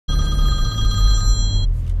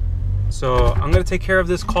So I'm gonna take care of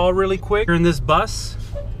this call really quick. You're in this bus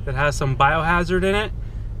that has some biohazard in it,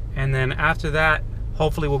 and then after that,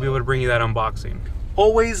 hopefully we'll be able to bring you that unboxing.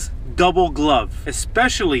 Always double glove,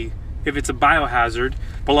 especially if it's a biohazard.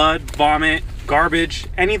 Blood, vomit, garbage,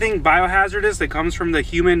 anything biohazardous that comes from the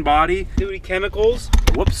human body. Duty chemicals,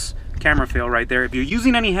 whoops, camera fail right there. If you're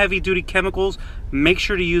using any heavy duty chemicals, make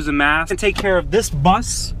sure to use a mask. And take care of this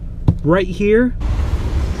bus right here.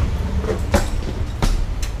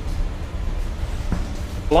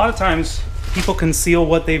 A lot of times people conceal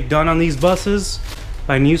what they've done on these buses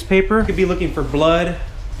by newspaper. You could be looking for blood,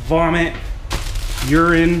 vomit,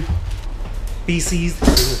 urine, feces.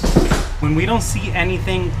 When we don't see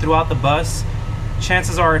anything throughout the bus,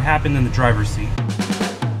 chances are it happened in the driver's seat.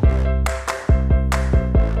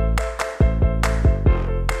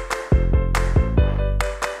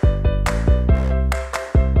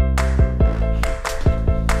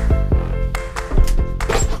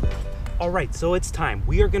 All right, so it's time.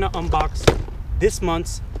 We are gonna unbox this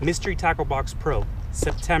month's Mystery Tackle Box Pro,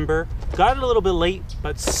 September. Got it a little bit late,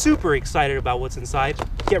 but super excited about what's inside.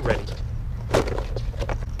 Get ready.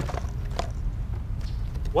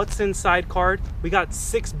 What's inside card? We got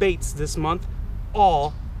 6 baits this month,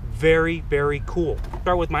 all very, very cool.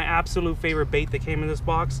 Start with my absolute favorite bait that came in this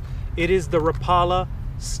box. It is the Rapala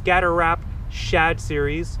Scatter Wrap Shad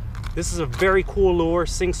series. This is a very cool lure,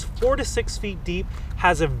 sinks 4 to 6 feet deep,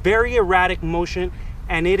 has a very erratic motion,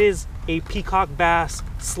 and it is a peacock bass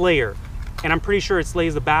slayer. And I'm pretty sure it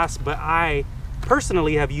slays the bass, but I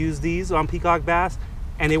personally have used these on peacock bass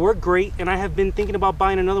and they work great, and I have been thinking about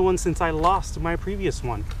buying another one since I lost my previous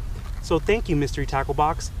one. So thank you, Mystery Tackle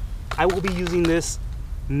Box. I will be using this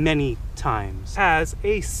many times. It has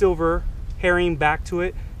a silver herring back to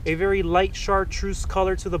it, a very light chartreuse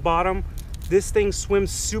color to the bottom. This thing swims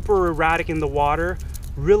super erratic in the water,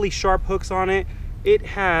 really sharp hooks on it. It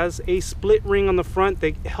has a split ring on the front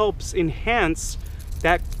that helps enhance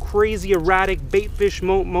that crazy erratic bait fish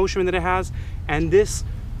motion that it has. And this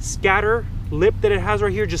scatter lip that it has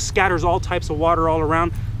right here just scatters all types of water all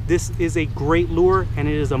around. This is a great lure, and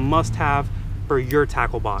it is a must-have for your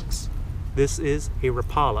tackle box. This is a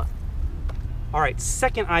Rapala. All right,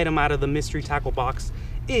 second item out of the Mystery Tackle Box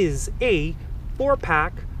is a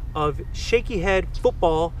 4-pack of shaky head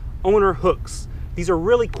football owner hooks. These are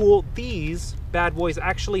really cool. These bad boys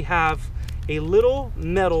actually have a little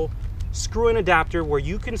metal screw-in adapter where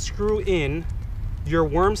you can screw in your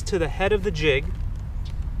worms to the head of the jig.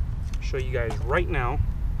 I'll show you guys right now.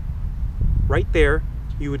 Right there,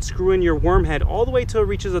 you would screw in your worm head all the way till it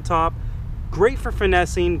reaches the top. Great for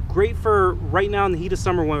finessing, great for right now in the heat of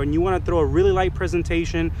summer when you want to throw a really light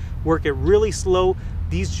presentation, work it really slow.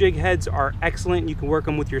 These jig heads are excellent. You can work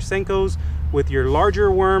them with your Senkos, with your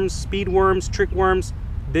larger worms, speed worms, trick worms.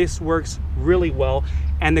 This works really well.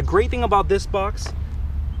 And the great thing about this box,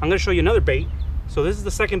 I'm gonna show you another bait. So this is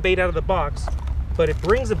the second bait out of the box, but it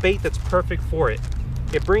brings a bait that's perfect for it.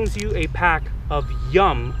 It brings you a pack of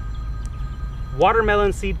Yum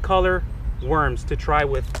watermelon seed color worms to try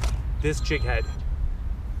with this jig head.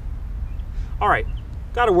 All right,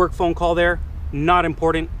 got a work phone call there. Not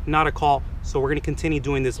important, not a call. So we're gonna continue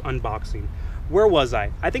doing this unboxing. Where was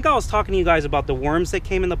I? I think I was talking to you guys about the worms that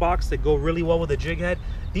came in the box that go really well with a jig head.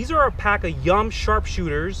 These are a pack of Yum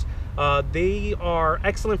Sharpshooters. They are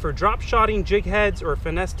excellent for drop shotting jig heads or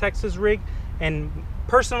finesse Texas rig. And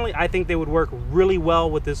personally, I think they would work really well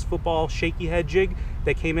with this football shaky head jig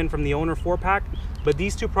that came in from the owner 4-pack. But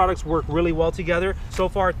these two products work really well together. So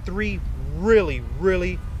far, 3 really,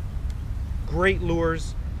 really great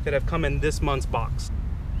lures that have come in this month's box.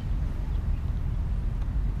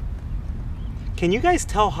 Can you guys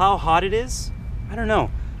tell how hot it is? I don't know.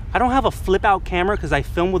 I don't have a flip out camera because I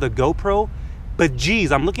film with a GoPro, but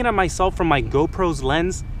geez, I'm looking at myself from my GoPro's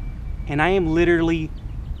lens and I am literally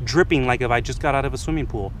dripping like if I just got out of a swimming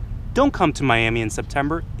pool. Don't come to Miami in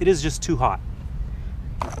September. It is just too hot.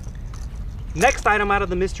 Next item out of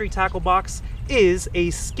the Mystery Tackle Box is a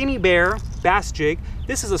Skinny Bear bass jig.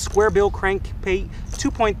 This is a square bill crankbait,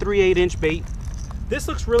 2.38 inch bait. This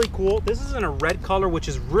looks really cool. This is in a red color, which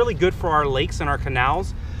is really good for our lakes and our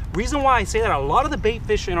canals. Reason why I say that, a lot of the bait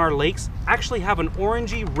fish in our lakes actually have an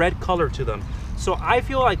orangey red color to them. So I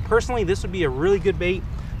feel like personally this would be a really good bait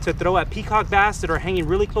to throw at peacock bass that are hanging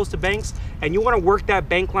really close to banks and you want to work that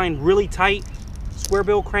bank line really tight. Square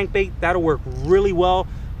bill crankbait, that'll work really well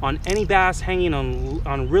on any bass hanging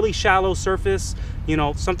on really shallow surface. You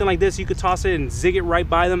know, something like this, you could toss it and zig it right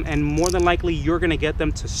by them and more than likely you're gonna get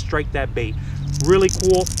them to strike that bait. Really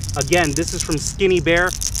cool. Again, this is from Skinny Bear.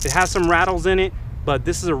 It has some rattles in it, but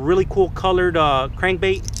this is a really cool colored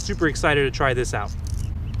crankbait. Super excited to try this out.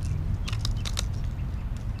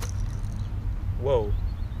 Whoa.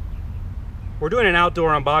 We're doing an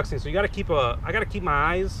outdoor unboxing, so you gotta keep I gotta keep my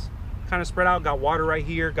eyes kind of spread out. Got water right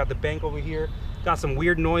here, got the bank over here, got some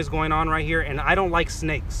weird noise going on right here, and I don't like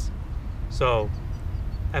snakes. So,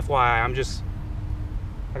 FYI,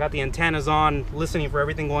 I got the antennas on, listening for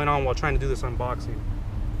everything going on while trying to do this unboxing.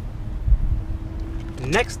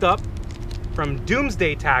 Next up, from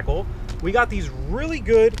Doomsday Tackle, we got these really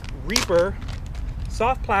good Reaper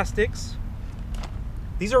soft plastics.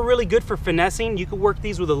 These are really good for finessing. You can work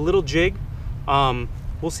these with a little jig.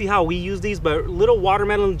 We'll see how we use these, but little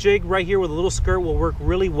watermelon jig right here with a little skirt will work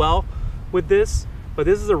really well with this. But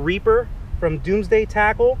this is a Reaper from Doomsday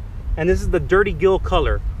Tackle, and this is the Dirty Gill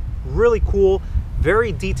color. Really cool,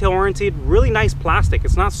 very detail oriented, really nice plastic.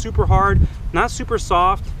 It's not super hard, not super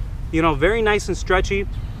soft, you know, very nice and stretchy.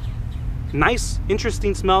 Nice,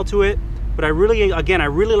 interesting smell to it. But I really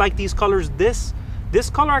like these colors. This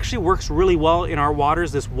color actually works really well in our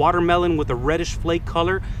waters. This watermelon with a reddish flake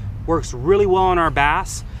color works really well on our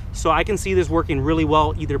bass. So I can see this working really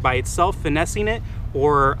well either by itself, finessing it,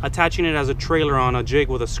 or attaching it as a trailer on a jig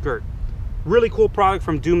with a skirt. Really cool product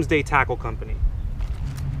from Doomsday Tackle Company.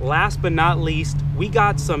 Last but not least, we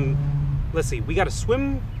got some, let's see, we got a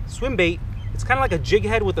swim bait. It's kind of like a jig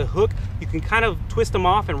head with a hook. You can kind of twist them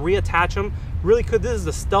off and reattach them. Really good. This is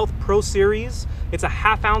the Stealth Pro Series. It's a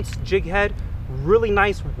 1/2 ounce jig head. Really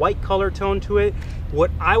nice white color tone to it. Well,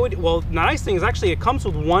 the nice thing is actually it comes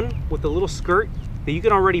with one with a little skirt that you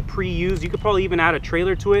can already pre-use. You could probably even add a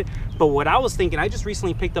trailer to it. But what I was thinking, I just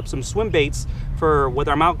recently picked up some swim baits for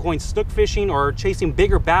whether I'm out going snook fishing or chasing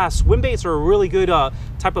bigger bass. Swim baits are a really good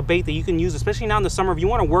type of bait that you can use, especially now in the summer. If you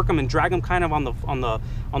want to work them and drag them kind of on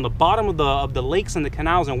the bottom of the lakes and the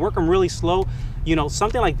canals and work them really slow, you know,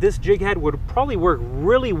 something like this jig head would probably work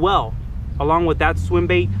really well along with that swim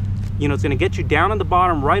bait. You know, it's going to get you down at the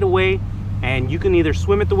bottom right away, and you can either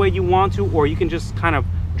swim it the way you want to, or you can just kind of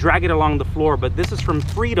drag it along the floor. But this is from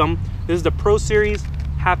Freedom. This is the Pro Series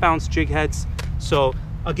 1/2 ounce jig heads. So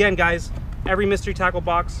again, guys, every mystery tackle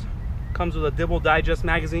box comes with a Dibble Digest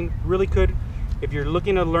magazine. Really good if you're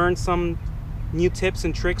looking to learn some new tips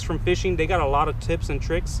and tricks from fishing. They got a lot of tips and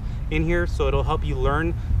tricks in here, so it'll help you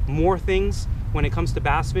learn more things when it comes to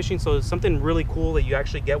bass fishing. So it's something really cool that you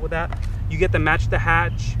actually get with that. You get the match the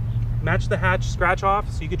hatch scratch off,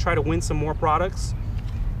 so you could try to win some more products.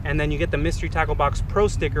 And then you get the Mystery Tackle Box Pro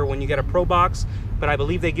sticker when you get a Pro box, but I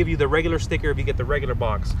believe they give you the regular sticker if you get the regular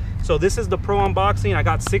box. So this is the Pro unboxing. I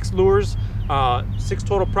got 6 lures, 6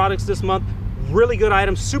 total products this month. Really good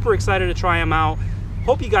items, super excited to try them out.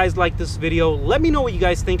 Hope you guys like this video. Let me know what you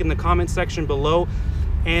guys think in the comment section below.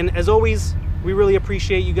 And as always, we really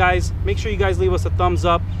appreciate you guys. Make sure you guys leave us a thumbs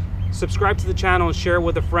up, subscribe to the channel, and share it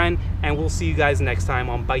with a friend. And we'll see you guys next time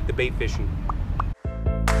on Bite the Bait Fishing.